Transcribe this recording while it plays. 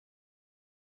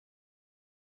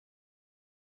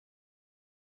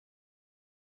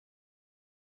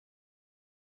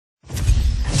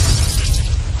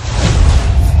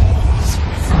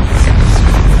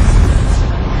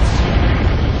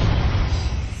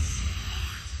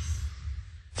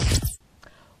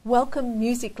Welcome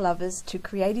music lovers to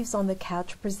Creatives on the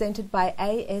Couch presented by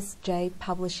ASJ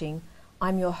Publishing.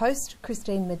 I'm your host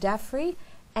Christine Madaffrey,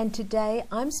 and today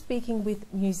I'm speaking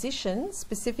with musician,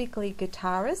 specifically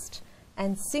guitarist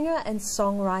and singer and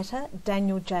songwriter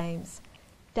Daniel James.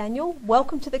 Daniel,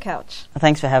 welcome to the couch.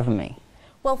 Thanks for having me.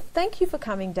 Well, thank you for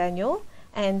coming, Daniel,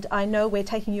 and I know we're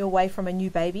taking you away from a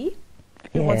new baby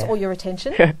who wants all your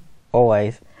attention.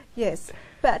 Always. Yes,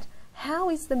 but how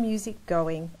is the music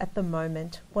going at the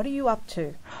moment? What are you up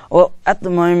to? Well, at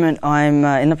the moment I'm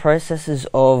in the processes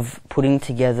of putting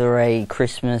together a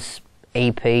Christmas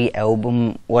EP,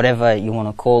 album, whatever you want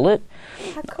to call it.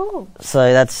 How cool.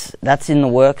 So that's in the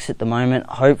works at the moment.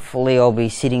 Hopefully I'll be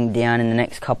sitting down in the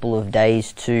next couple of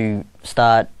days to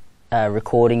start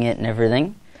recording it and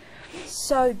everything.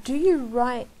 So do you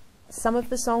write some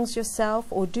of the songs yourself,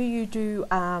 or do you do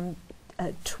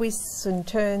twists and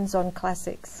turns on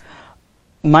classics?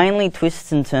 Mainly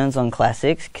twists and turns on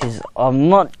classics, because I'm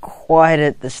not quite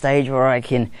at the stage where I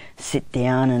can sit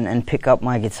down and pick up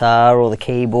my guitar or the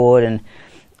keyboard and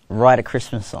write a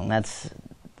Christmas song. That's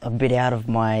a bit out of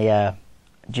my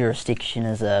jurisdiction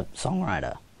as a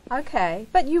songwriter. Okay,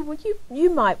 but you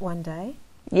might one day.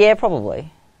 Yeah,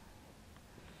 probably.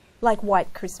 Like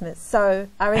White Christmas. So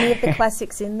are any of the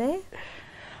classics in there?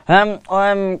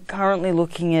 I'm currently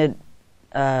looking at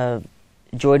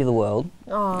Joy to the World.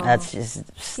 Oh, that's just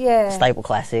staple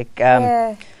classic.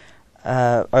 Yeah.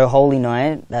 Oh Holy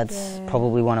Night, that's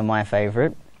probably one of my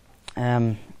favourite.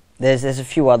 There's a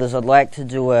few others. I'd like to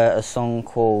do a song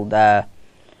called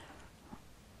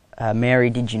Mary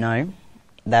Did You Know.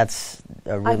 That's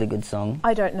a really good song.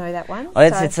 I don't know that one. Oh,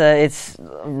 it's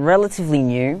relatively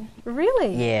new.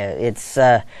 Really? Yeah, it's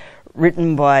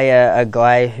written by a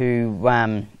guy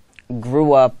who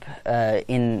grew up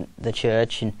in the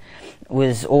church and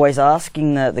was always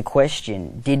asking the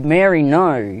question, did Mary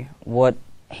know what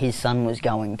his son was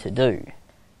going to do?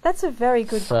 That's a very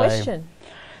good question.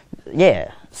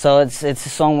 Yeah, so it's a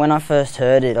song. When I first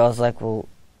heard it, I was like, well,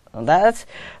 that's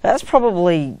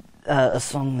probably a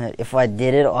song that if I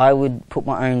did it, I would put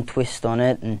my own twist on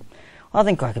it, and I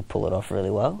think I could pull it off really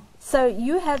well. So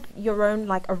you have your own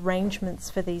like arrangements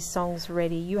for these songs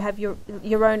ready. You have your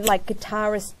own like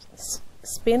guitarist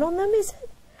spin on them, is it?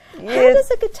 Yeah. How does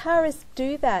a guitarist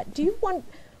do that?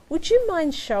 Would you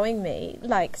mind showing me,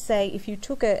 like, say, if you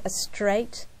took a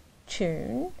straight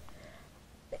tune,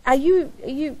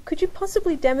 could you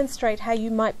possibly demonstrate how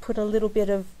you might put a little bit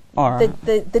of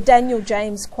the Daniel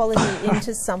James quality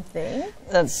into something?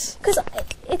 That's because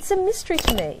it's a mystery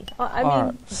to me. I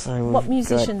mean, so what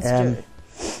musicians do.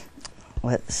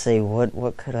 Let's see,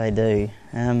 what could I do?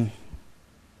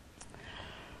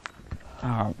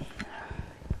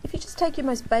 If you just take your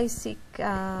most basic...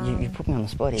 you put me on the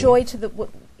spot here. Joy to the...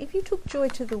 If you took Joy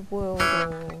to the World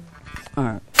or...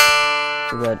 Alright.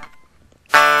 So good.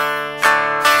 So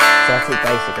that's it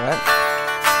basic, right?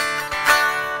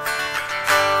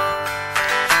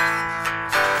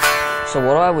 So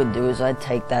what I would do is I'd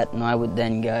take that and I would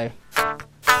then go...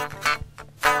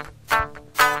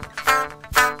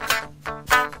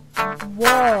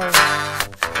 Whoa.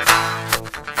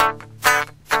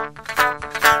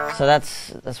 So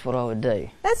that's what I would do.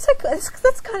 That's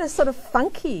kind of sort of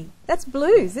funky. That's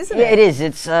blues, isn't it? Yeah, it is.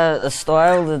 It's a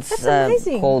style that's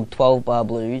called 12-bar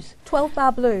blues.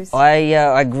 12-bar blues.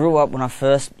 I grew up when I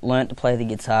first learnt to play the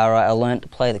guitar. I learnt to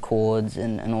play the chords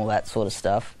and all that sort of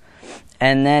stuff.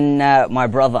 And then my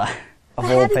brother, of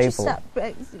all people.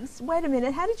 Wait a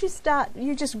minute. How did you start?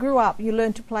 You just grew up. You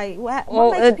learned to play. What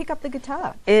made you pick up the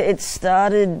guitar? It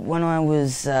started when I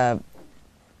was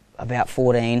about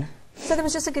 14. So there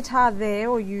was just a guitar there,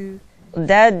 or you...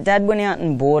 Dad went out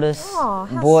and bought us,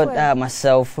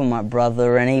 myself and my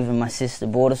brother and even my sister,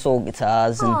 bought us all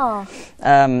guitars.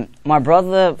 And my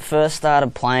brother first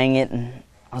started playing it, and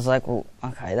I was like, well,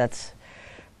 okay, that's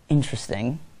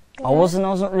interesting. Yeah. I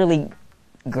wasn't really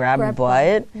grabbed by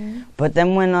it. Mm. But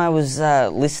then when I was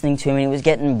listening to him, he was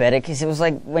getting better, because it was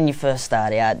like when you first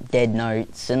start out, dead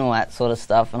notes and all that sort of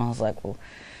stuff, and I was like, well,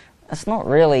 that's not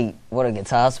really what a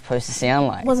guitar's supposed to sound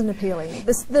like. It wasn't appealing.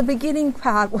 The beginning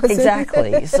part wasn't.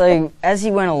 Exactly. So as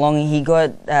he went along, he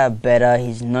got better.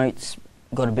 His notes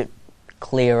got a bit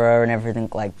clearer and everything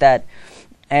like that.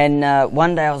 And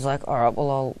one day I was like, all right,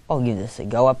 well, I'll give this a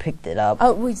go. I picked it up.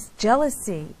 Oh, it was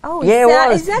jealousy. Oh, yeah, it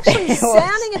was. He's actually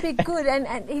sounding a bit good,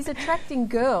 and he's attracting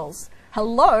girls.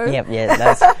 Hello? Yep, yeah,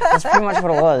 that's pretty much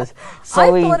what it was.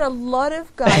 So I thought a lot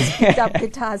of guys picked up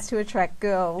guitars to attract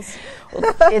girls.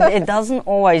 Well, it doesn't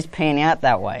always pan out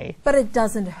that way. But it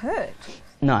doesn't hurt.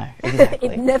 No, exactly.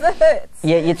 It never hurts.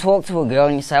 Yeah, you talk to a girl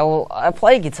and you say, well, I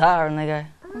play guitar, and they go,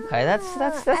 okay,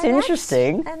 that's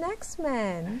interesting. An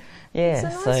Axeman. Yeah,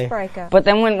 it's an icebreaker. But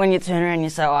then when you turn around and you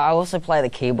say, oh, I also play the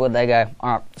keyboard, they go,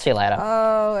 all right, see you later.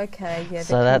 Oh, okay, yeah.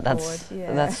 So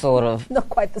that's sort of not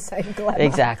quite the same glamour.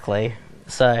 Exactly.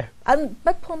 So.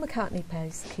 But Paul McCartney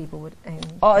plays keyboard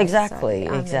and. Oh, exactly,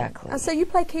 exactly. So you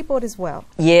play keyboard as well?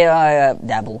 Yeah, I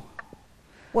dabble.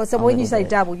 Well, so when you say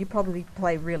dabble, you probably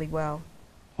play really well.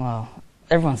 Well,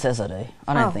 everyone says I do.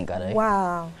 I don't think I do.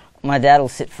 Wow. My dad will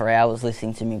sit for hours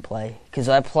listening to me play because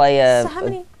I play a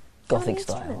gothic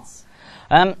style. Instruments?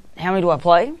 How many do I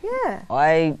play? Yeah.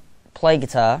 I play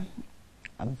guitar,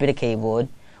 a bit of keyboard.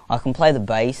 I can play the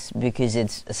bass because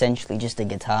it's essentially just a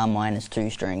guitar minus 2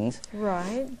 strings.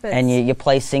 Right. And you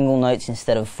play single notes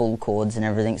instead of full chords and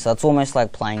everything, so it's almost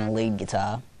like playing a lead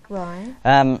guitar. Right.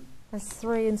 That's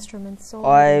 3 instruments.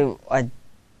 I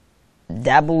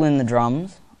dabble in the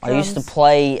drums. I used to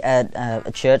play at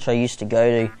a church I used to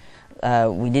go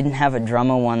to. We didn't have a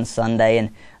drummer one Sunday, and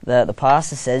the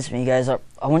pastor says to me, he goes,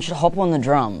 I want you to hop on the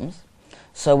drums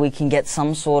so we can get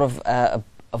some sort of a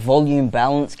volume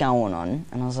balance going on.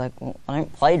 And I was like, well, I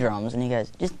don't play drums. And he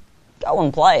goes, just go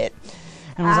and play it.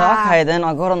 And I was like, okay. Then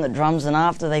I got on the drums, and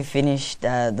after they finished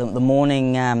the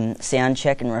morning sound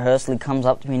check and rehearsal, he comes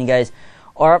up to me and he goes,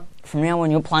 all right, from now on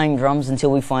you're playing drums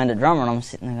until we find a drummer. And I'm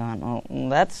sitting there going, oh,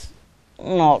 that's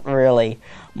not really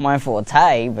my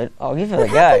forte, but I'll give it a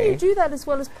go. How can you do that as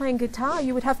well as playing guitar?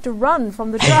 You would have to run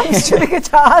from the drums to the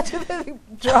guitar to the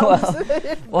drums.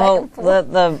 Well,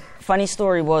 the funny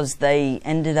story was they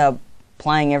ended up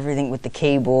playing everything with the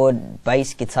keyboard,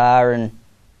 bass guitar, and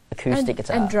acoustic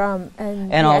guitar. And drum.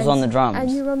 And I was on the drums.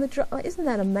 And you were on the drum. Isn't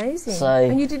that amazing? So,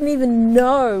 and you didn't even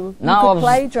know you could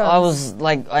play drums. I was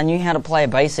like, I knew how to play a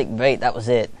basic beat, that was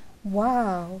it.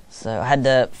 Wow. So I had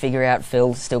to figure out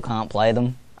fills, still can't play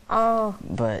them. Oh.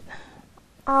 But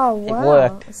wow. It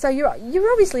worked. So you're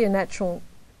obviously a natural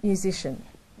musician.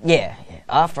 Yeah.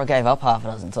 After I gave up half a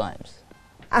dozen times.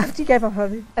 After you gave up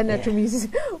a natural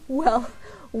musician. Well,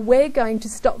 we're going to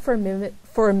stop for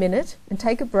a minute and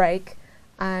take a break,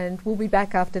 and we'll be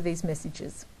back after these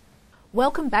messages.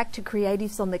 Welcome back to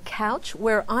Creatives on the Couch,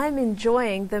 where I'm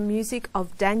enjoying the music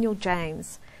of Daniel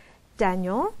James.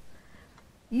 Daniel,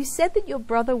 you said that your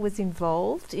brother was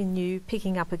involved in you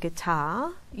picking up a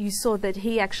guitar. You saw that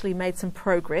he actually made some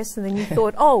progress, and then you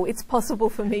thought, oh, it's possible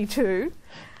for me too.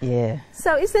 Yeah.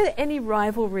 So is there any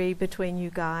rivalry between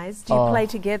you guys? Do you play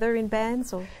together in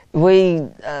bands? Or?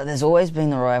 There's always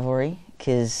been the rivalry,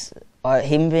 because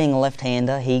him being a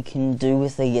left-hander, he can do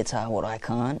with the guitar what I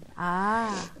can't.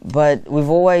 But we've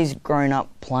always grown up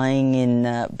playing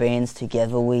in bands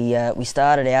together. We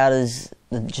started out as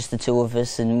just the 2 of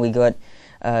us, and we got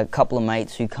a couple of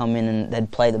mates who come in and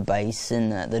they'd play the bass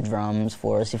and the drums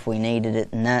for us if we needed it,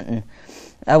 and that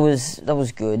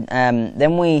was good.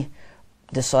 Then we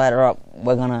decided, all right,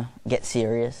 we're gonna get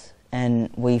serious,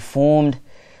 and we formed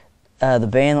the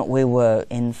band that we were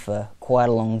in for quite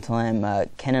a long time,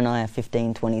 KenaniaH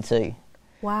 1522.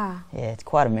 Wow. Yeah, it's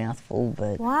quite a mouthful,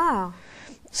 but wow.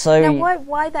 So now,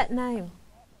 why that name?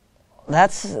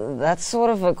 That's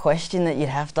sort of a question that you'd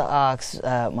have to ask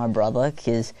my brother,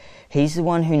 because he's the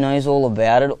one who knows all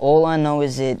about it. All I know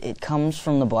is it comes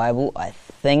from the Bible, I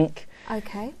think.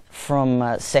 Okay.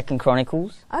 From 2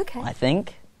 Chronicles. Okay. I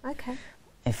think. Okay.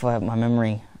 If my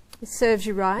memory serves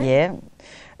you right. Yeah.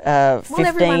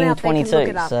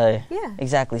 15:22. So yeah.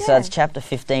 Exactly. Yeah. So it's chapter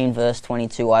 15, verse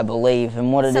 22, I believe.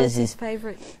 And what it is his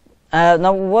favourite.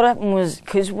 No, what happened was,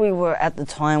 because we were, at the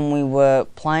time, we were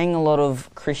playing a lot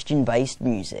of Christian-based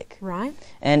music. Right.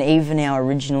 And even our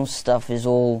original stuff is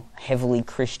all heavily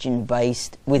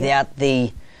Christian-based, without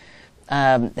the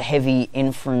heavy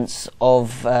inference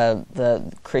of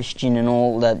the Christian and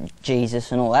all that,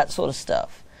 Jesus and all that sort of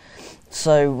stuff.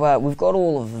 So we've got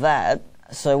all of that.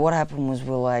 So what happened was,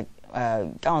 we're like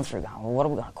going through, well, what are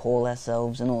we going to call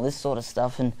ourselves and all this sort of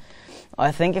stuff. And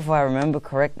I think, if I remember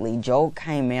correctly, Joel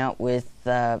came out with,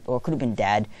 or it could have been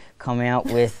Dad, come out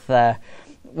with,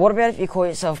 what about if you call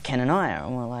yourself KenaniaH?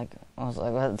 And I was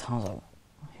like, at the time, I was like,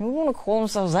 who would want to call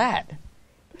themselves that?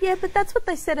 Yeah, but that's what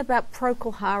they said about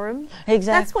Procol Harum. Exactly.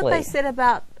 That's what they said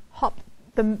about what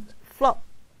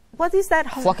is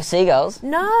that? Flock of Seagulls?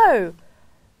 No.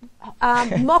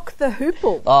 Mock the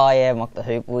Hoople. Oh yeah, Mock the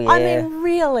Hoople, yeah. I mean,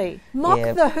 really. Mock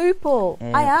the Hoople.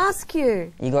 Yeah. I ask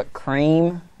you. You got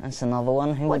Cream, that's another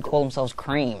one. Who would call themselves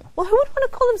Cream? Well, who would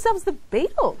want to call themselves the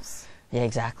Beatles? Yeah,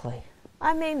 exactly.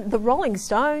 I mean, the Rolling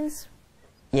Stones.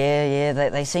 Yeah,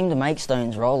 they seem to make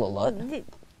Stones roll a lot.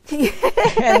 Yeah.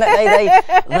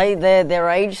 And their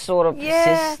age sort of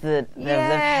persists that they've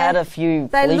had a few collisions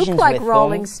with them. They look like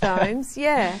Rolling Stones,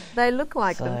 yeah. They look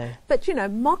like them. But, you know,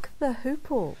 Mock the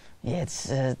Hoople. Yeah, it's...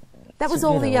 that was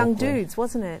all the young dudes,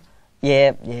 wasn't it?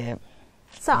 Yeah, yeah.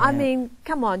 So, I mean,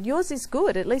 come on, yours is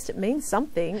good. At least it means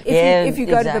something if you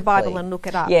go to the Bible and look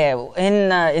it up. Yeah,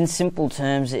 in simple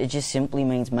terms, it just simply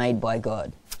means made by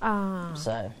God. Ah.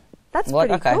 So... That's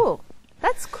pretty cool.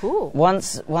 That's cool.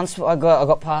 Once I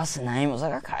got past the name, I was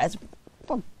like, okay, it's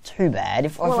not too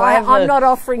bad. I'm not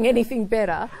offering anything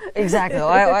better. Exactly.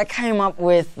 I came up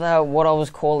with what I was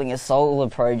calling a solar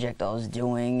project I was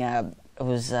doing. It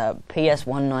was PS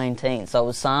 119, so it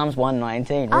was Psalms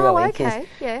 119, really. Oh, okay,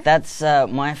 yeah. That's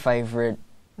my favourite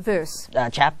verse.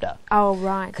 Chapter. Oh,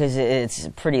 right. Because it's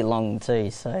pretty long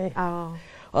too, so... Oh.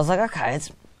 I was like, okay,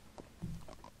 it's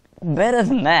better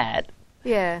than that.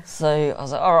 Yeah. So I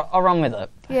was like, all right, I'll run with it.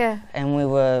 Yeah. And we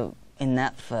were in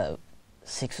that for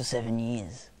 6 or 7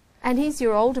 years. And he's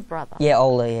your older brother? Yeah,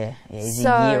 older, yeah. He's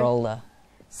a year older.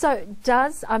 So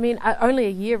only a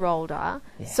year older.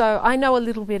 Yeah. So I know a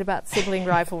little bit about sibling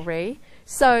rivalry.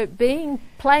 So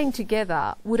playing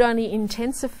together would only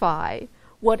intensify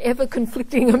whatever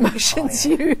conflicting emotions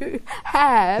you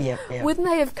have. Yep, yep. Wouldn't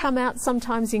they have come out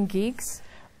sometimes in gigs?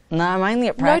 No, mainly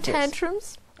at practice. No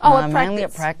tantrums? Oh, no, mainly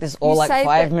at practice, or like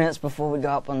 5 minutes before we go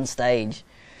up on stage.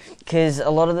 Because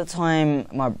a lot of the time,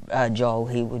 my Joel,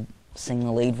 he would sing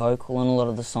the lead vocal in a lot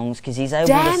of the songs because he's able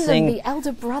to sing... the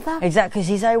elder brother? Exactly, because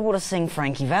he's able to sing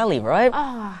Frankie Valli, right?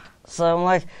 Ah. So I'm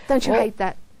like... Don't you hate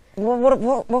that?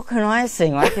 What can I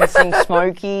sing? I can sing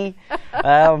Smokey.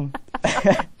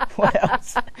 What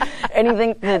else?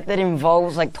 Anything that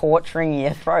involves like torturing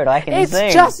your throat, I can sing.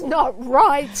 It's just not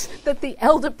right that the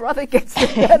elder brother gets the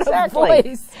better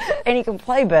voice. And he can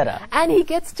play better. And he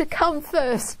gets to come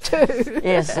first too.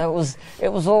 Yeah, so it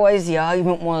was always the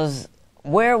argument was,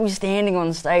 where are we standing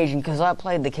on stage? And because I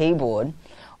played the keyboard,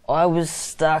 I was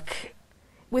stuck...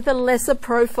 with a lesser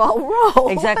profile role.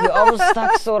 Exactly. I was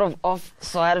stuck sort of off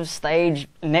side of stage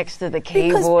next to the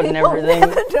keyboard and everything.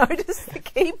 Never noticed the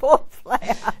keyboard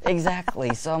player.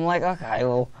 Exactly. So I'm like, okay,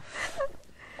 well,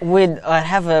 we'd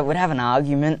have an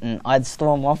argument and I'd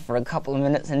storm off for a couple of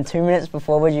minutes, and 2 minutes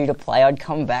before we're due to play, I'd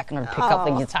come back and I'd pick up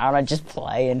the guitar and I'd just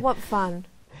play. And what fun.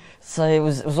 So it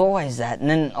was always that. And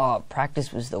then,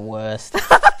 practice was the worst.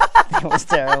 It was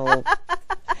terrible.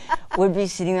 We'd be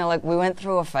sitting there, like, we went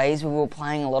through a phase where we were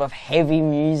playing a lot of heavy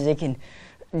music, and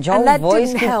Joel's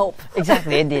voice didn't help.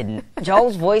 Exactly, it didn't.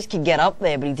 Joel's voice could get up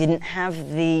there, but he didn't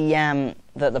have the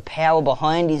power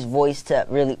behind his voice to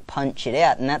really punch it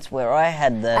out, and that's where I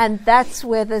had the... And that's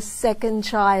where the second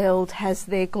child has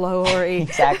their glory.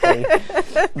 Exactly.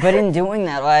 But in doing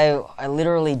that, I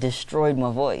literally destroyed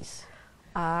my voice.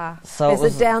 So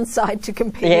there's a downside to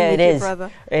competing with your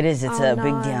brother. It is. It's a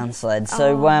big downside.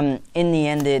 So in the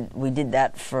end, we did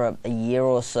that for a year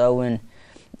or so, and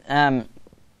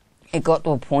it got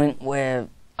to a point where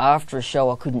after a show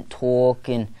I couldn't talk,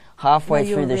 and halfway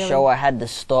through the show I had to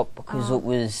stop because it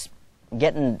was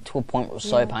getting to a point where it was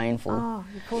so painful. Oh,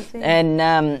 you poor thing.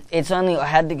 And it's only I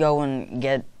had to go and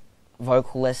get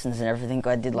vocal lessons and everything.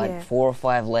 I did like 4 or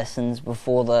 5 lessons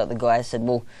before the guy said,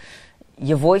 well,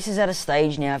 your voice is at a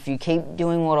stage now. If you keep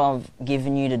doing what I've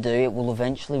given you to do, it will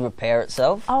eventually repair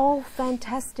itself. Oh,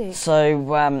 fantastic.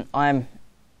 So I'm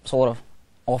sort of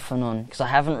off and on because I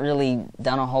haven't really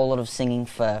done a whole lot of singing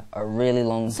for a really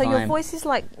long time. So your voice is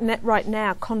like right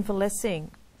now convalescing.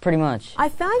 Pretty much. I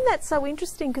find that so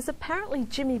interesting because apparently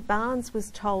Jimmy Barnes was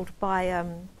told by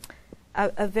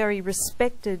a very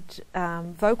respected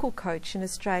vocal coach in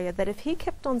Australia that if he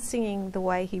kept on singing the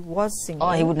way he was singing...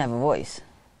 Oh, he wouldn't have a voice.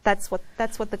 That's what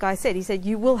the guy said. He said,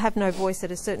 you will have no voice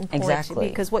at a certain point. Exactly.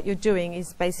 Because what you're doing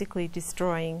is basically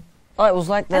destroying... Oh, it was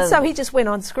like the... And so he just went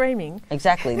on screaming.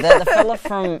 Exactly. The fella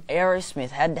from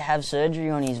Aerosmith had to have surgery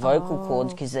on his vocal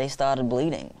cords because they started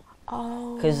bleeding.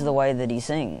 Oh. Because of the way that he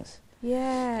sings.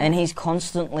 Yeah. And he's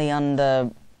constantly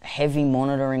under heavy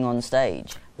monitoring on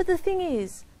stage. But the thing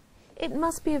is, it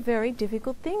must be a very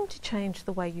difficult thing to change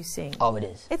the way you sing. Oh, it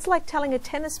is. It's like telling a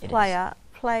tennis player...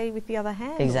 play with the other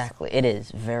hand. Exactly. It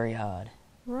is very hard.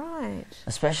 Right.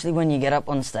 Especially when you get up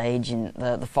on stage and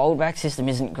the foldback system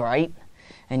isn't great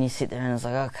and you sit there and it's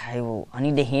like, okay, well, I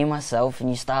need to hear myself, and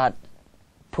you start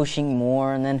pushing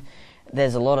more, and then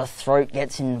there's a lot of throat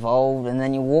gets involved, and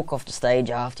then you walk off the stage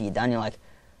after you're done, you're like,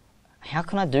 how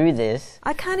can I do this?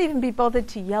 I can't even be bothered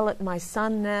to yell at my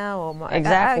son now, or my...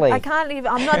 Exactly. I can't even...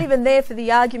 I'm not even there for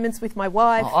the arguments with my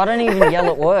wife. I don't even yell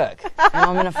at work. And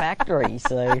I'm in a factory,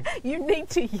 so... You need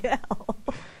to yell.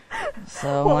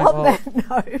 So well, on that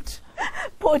note,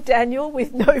 poor Daniel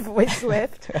with no voice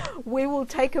left, we will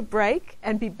take a break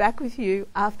and be back with you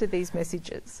after these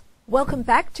messages. Welcome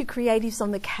back to Creatives on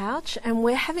the Couch, and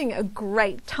we're having a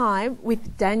great time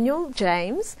with Daniel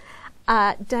James.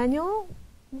 Daniel...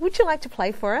 would you like to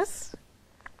play for us?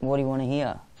 What do you want to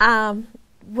hear?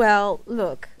 Well,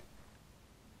 look,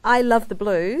 I love the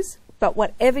blues, but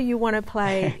whatever you want to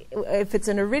play, if it's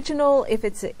an original, if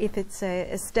it's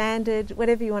a standard,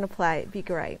 whatever you want to play, it'd be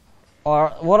great. Or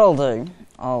what I'll do,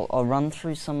 I'll run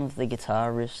through some of the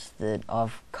guitar riffs that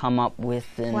I've come up with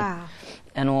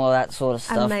and all of that sort of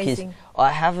stuff. Amazing.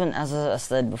 I haven't, as I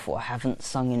said before, I haven't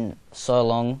sung in so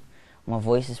long. My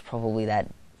voice is probably that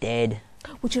dead.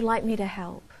 Would you like me to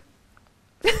help?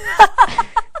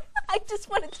 I just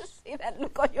wanted to see that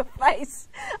look on your face.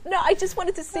 No, I just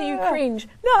wanted to see you cringe.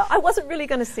 No, I wasn't really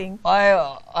going to sing.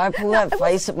 I pull that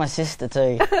face at my sister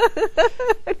too.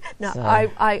 No, so.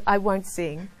 I won't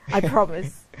sing. I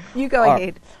promise. You go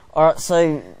ahead. All right,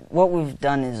 so what we've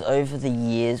done is over the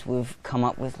years we've come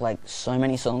up with like so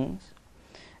many songs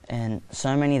and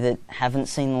so many that haven't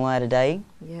seen the light of day.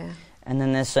 Yeah. And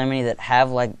then there's so many that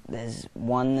have, like there's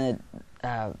one that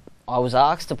I was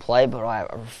asked to play but I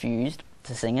refused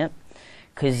to sing it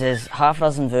because there's half a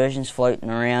dozen versions floating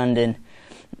around and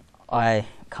I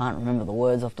can't remember the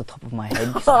words off the top of my head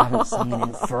because I haven't sung it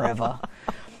in forever.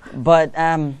 But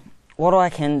what I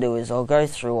can do is I'll go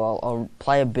through, I'll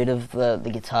play a bit of the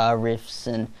guitar riffs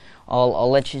and I'll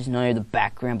let you know the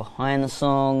background behind the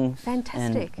songs.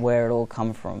 Fantastic. And where it all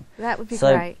come from. That would be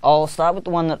great. I'll start with the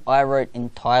one that I wrote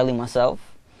entirely myself.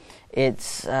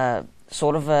 It's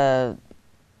sort of a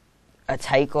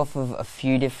takeoff of a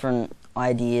few different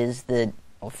ideas or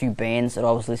a few bands that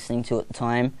I was listening to at the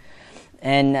time.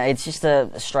 And it's just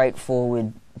a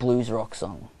straightforward blues rock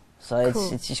song. So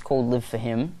cool. it's just called Live For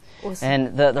Him. Awesome.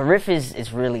 And the riff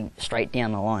is really straight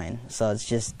down the line. So it's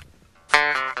just...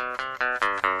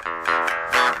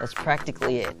 That's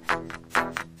practically it.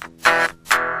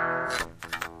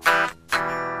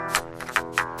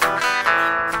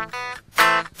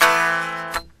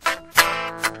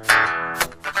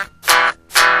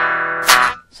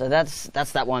 So that's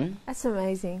that one. That's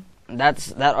amazing. That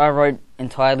I wrote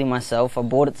entirely myself. I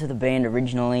brought it to the band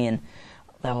originally and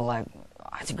they were like, oh,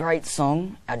 it's a great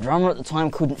song. Our drummer at the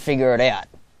time couldn't figure it out.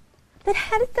 But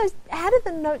how did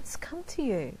the notes come to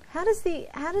you? How does the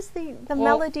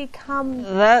melody come?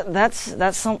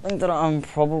 That's something that I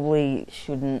probably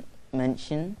shouldn't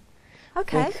mention.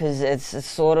 Okay. Because it's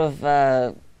sort of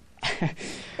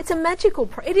it's a magical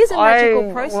it is a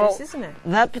magical process, isn't it?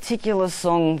 That particular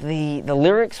song, the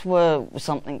lyrics were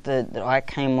something that I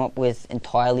came up with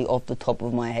entirely off the top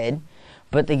of my head.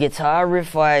 But the guitar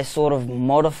riff I sort of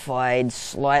modified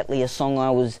slightly, a song I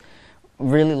was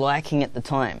really liking at the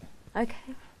time. Okay.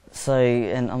 So,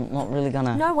 and I'm not really going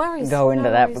to go into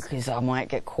that because I might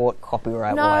get caught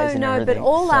copyright-wise and everything. No, but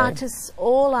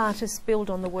all artists build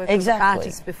on the work of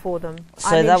artists before them. So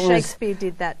I mean, Shakespeare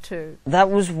did that too.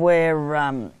 That was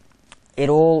where it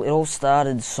all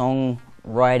started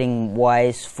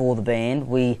songwriting-wise for the band.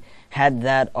 We had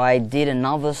that. I did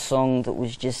another song that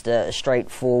was just a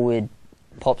straightforward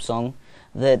pop song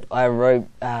that I wrote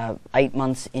 8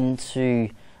 months into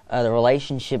the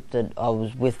relationship that I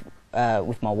was with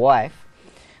my wife.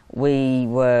 We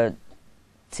were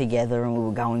together and we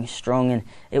were going strong and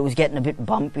it was getting a bit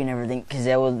bumpy and everything because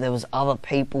there was other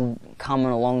people coming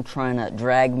along trying to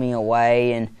drag me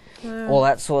away and all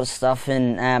that sort of stuff,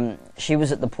 and she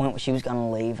was at the point where she was going to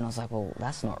leave and I was like, well,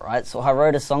 that's not right. So I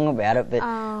wrote a song about it, but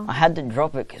I had to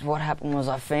drop it because what happened was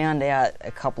I found out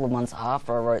a couple of months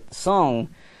after I wrote the song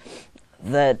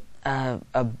that a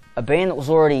band that was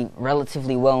already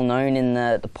relatively well known in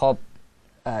the pop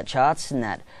charts and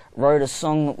that wrote a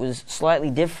song that was slightly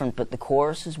different, but the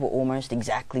choruses were almost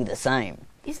exactly the same.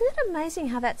 Isn't it amazing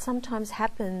how that sometimes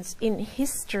happens in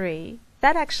history?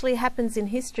 That actually happens in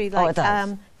history. Like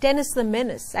Dennis the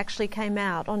Menace actually came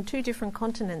out on 2 different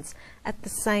continents at the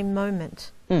same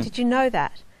moment. Did you know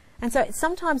that? And so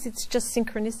sometimes it's just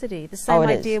synchronicity. The same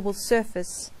idea will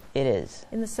surface. It is.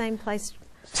 In the same place.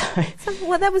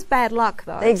 Well, that was bad luck,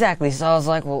 though. Exactly. So I was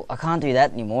like, well, I can't do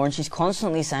that anymore. And she's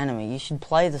constantly saying to me, you should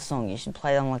play the song. You should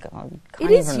play it. I'm like, I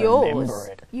can't even remember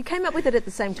it. You came up with it at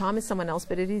the same time as someone else,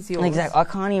 but it is yours. Exactly. I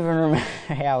can't even remember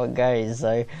how it goes.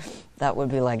 So that would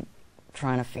be like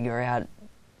trying to figure out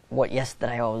what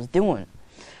yesterday I was doing.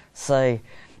 So,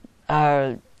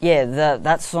 yeah,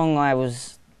 that song I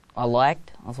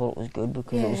liked. I thought it was good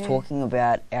because it was talking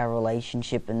about our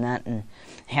relationship and that, and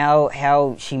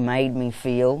how she made me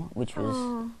feel, which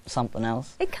was something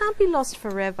else. It can't be lost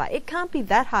forever. It can't be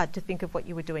that hard to think of what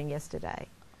you were doing yesterday.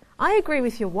 I agree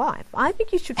with your wife. I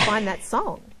think you should find that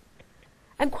song.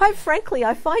 And quite frankly,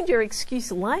 I find your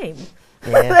excuse lame.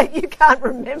 That you can't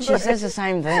remember. She says the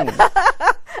same thing.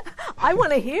 I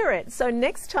want to hear it. So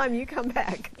next time you come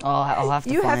back, I'll have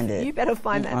to find it. You better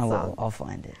find that song. I'll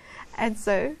find it. And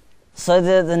so So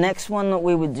the next one that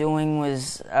we were doing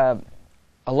was, a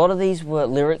lot of these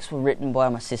lyrics were written by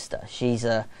my sister. She's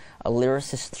a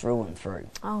lyricist through and through.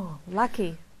 Oh,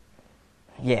 lucky.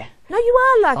 Yeah. No, you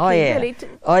are lucky, oh, yeah. really.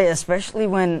 Oh, yeah, especially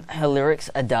when her lyrics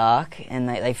are dark and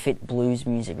they fit blues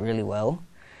music really well.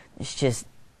 It's just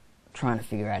trying to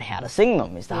figure out how to sing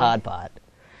them is the hard part.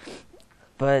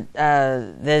 But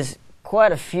there's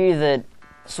quite a few that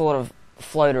sort of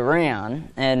float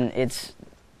around, and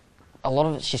a lot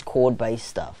of it's just chord-based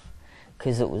stuff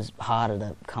because it was harder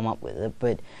to come up with it.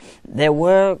 But there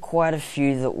were quite a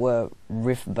few that were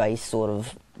riff-based sort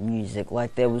of music.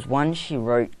 Like there was one she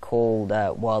wrote called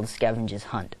Wild Scavenger's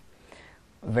Hunt.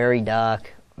 Very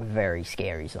dark, very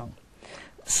scary song.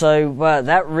 So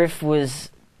that riff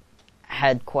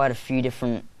had quite a few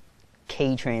different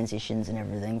key transitions and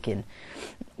everything, and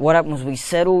what happened was we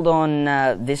settled on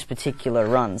this particular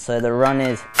run. So the run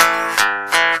is,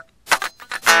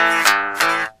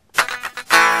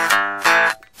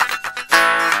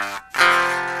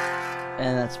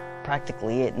 and that's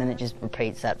practically it, and then it just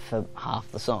repeats that for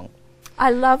half the song.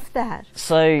 I love that.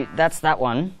 So that's that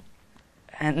one.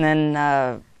 And then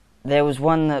there was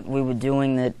one that we were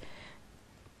doing that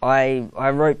I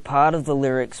wrote part of the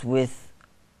lyrics with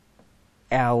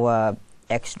our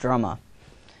ex-drummer,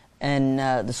 and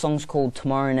the song's called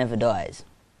Tomorrow Never Dies,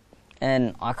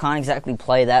 and I can't exactly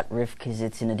play that riff because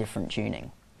it's in a different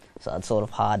tuning, so it's sort of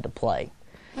hard to play.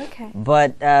 Okay.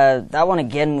 But that one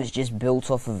again was just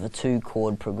built off of a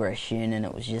 2-chord progression, and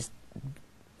it was just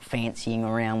fancying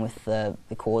around with the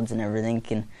chords and everything,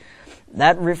 and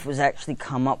that riff was actually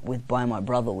come up with by my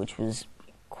brother, which was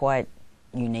quite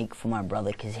unique for my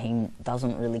brother because he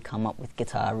doesn't really come up with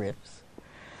guitar riffs.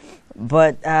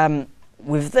 But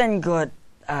we've then got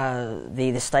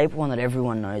the staple one that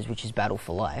everyone knows, which is Battle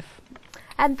for Life.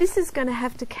 And this is going to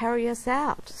have to carry us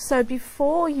out. So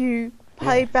before you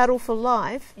play Battle for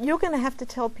Life, you're going to have to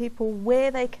tell people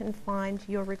where they can find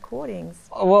your recordings.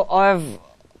 Well,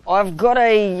 I've got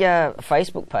a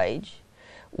Facebook page,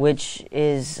 which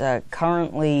is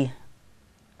currently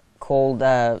called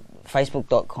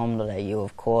facebook.com.au,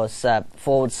 of course, /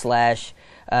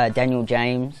 Daniel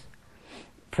James.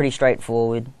 Pretty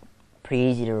straightforward, pretty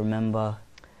easy to remember.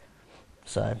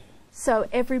 So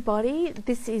everybody,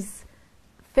 this is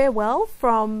farewell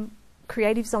from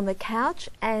Creatives on the Couch,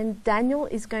 and Daniel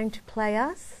is going to play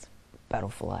us Battle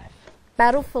for Life.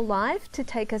 Battle for Life to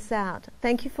take us out.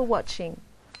 Thank you for watching.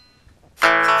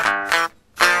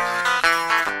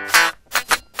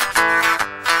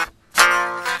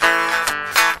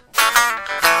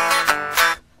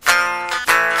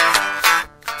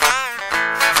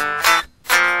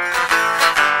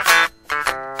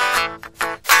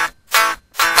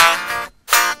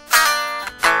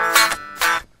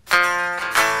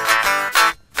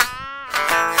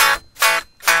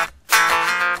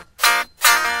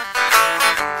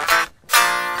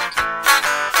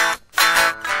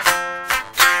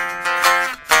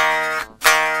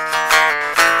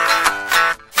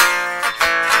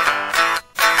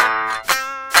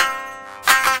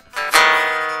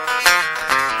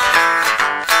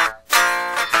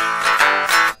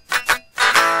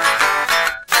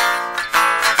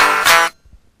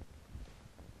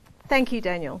 Thank you,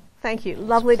 Daniel. Thank you.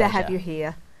 Lovely to have you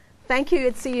here. Thank you,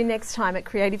 and see you next time at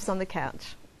Creatives on the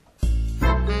Couch.